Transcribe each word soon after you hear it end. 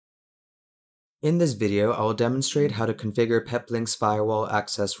In this video, I will demonstrate how to configure Peplink's firewall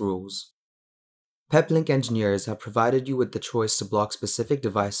access rules. Peplink engineers have provided you with the choice to block specific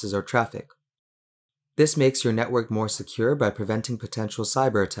devices or traffic. This makes your network more secure by preventing potential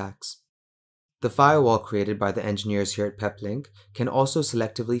cyber attacks. The firewall created by the engineers here at Peplink can also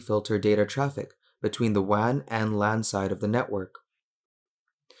selectively filter data traffic between the WAN and LAN side of the network.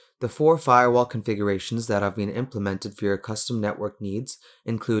 The 4 firewall configurations that have been implemented for your custom network needs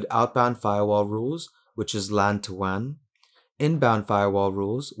include outbound firewall rules, which is LAN to WAN, inbound firewall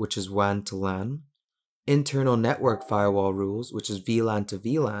rules, which is WAN to LAN, internal network firewall rules, which is VLAN to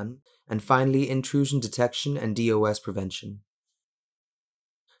VLAN, and finally intrusion detection and DOS prevention.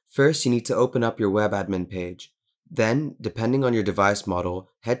 First, you need to open up your web admin page. Then, depending on your device model,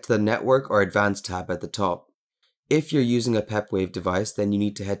 head to the Network or Advanced tab at the top. If you're using a PepWave device, then you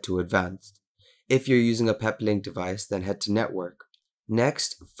need to head to Advanced. If you're using a Peplink device, then head to Network.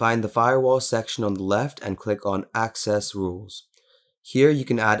 Next, find the Firewall section on the left and click on Access Rules. Here you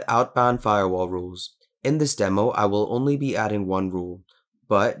can add outbound firewall rules. In this demo, I will only be adding one rule,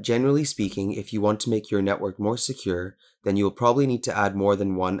 but generally speaking, if you want to make your network more secure, then you will probably need to add more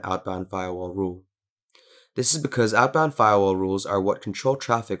than one outbound firewall rule. This is because outbound firewall rules are what control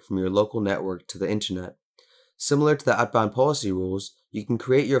traffic from your local network to the internet. Similar to the outbound policy rules, you can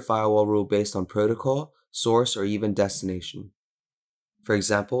create your firewall rule based on protocol, source, or even destination. For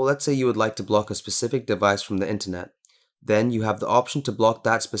example, let's say you would like to block a specific device from the internet. Then you have the option to block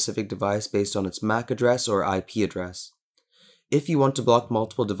that specific device based on its MAC address or IP address. If you want to block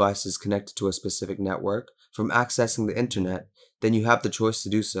multiple devices connected to a specific network from accessing the internet, then you have the choice to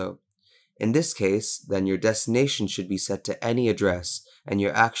do so. In this case, then your destination should be set to any address and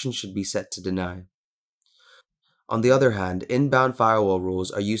your action should be set to deny. On the other hand, inbound firewall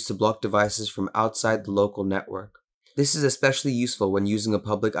rules are used to block devices from outside the local network. This is especially useful when using a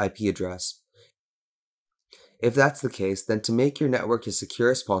public IP address. If that's the case, then to make your network as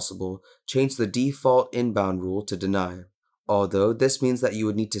secure as possible, change the default inbound rule to deny. Although this means that you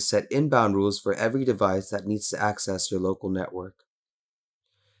would need to set inbound rules for every device that needs to access your local network.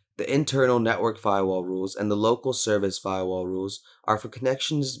 The internal network firewall rules and the local service firewall rules are for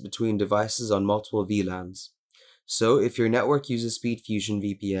connections between devices on multiple VLANs. So if your network uses SpeedFusion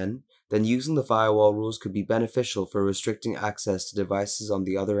VPN, then using the firewall rules could be beneficial for restricting access to devices on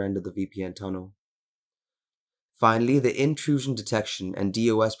the other end of the VPN tunnel. Finally, the intrusion detection and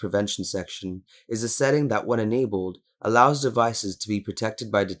DOS prevention section is a setting that, when enabled, allows devices to be protected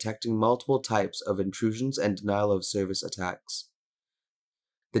by detecting multiple types of intrusions and denial of service attacks.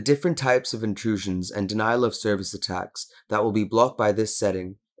 The different types of intrusions and denial of service attacks that will be blocked by this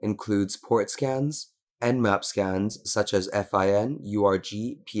setting includes port scans, Nmap scans such as FIN,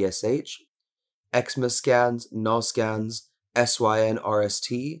 URG, PSH, XMA scans, null scans, SYN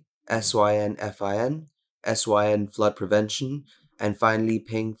RST, SYN FIN, SYN flood prevention, and finally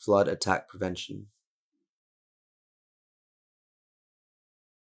ping flood attack prevention.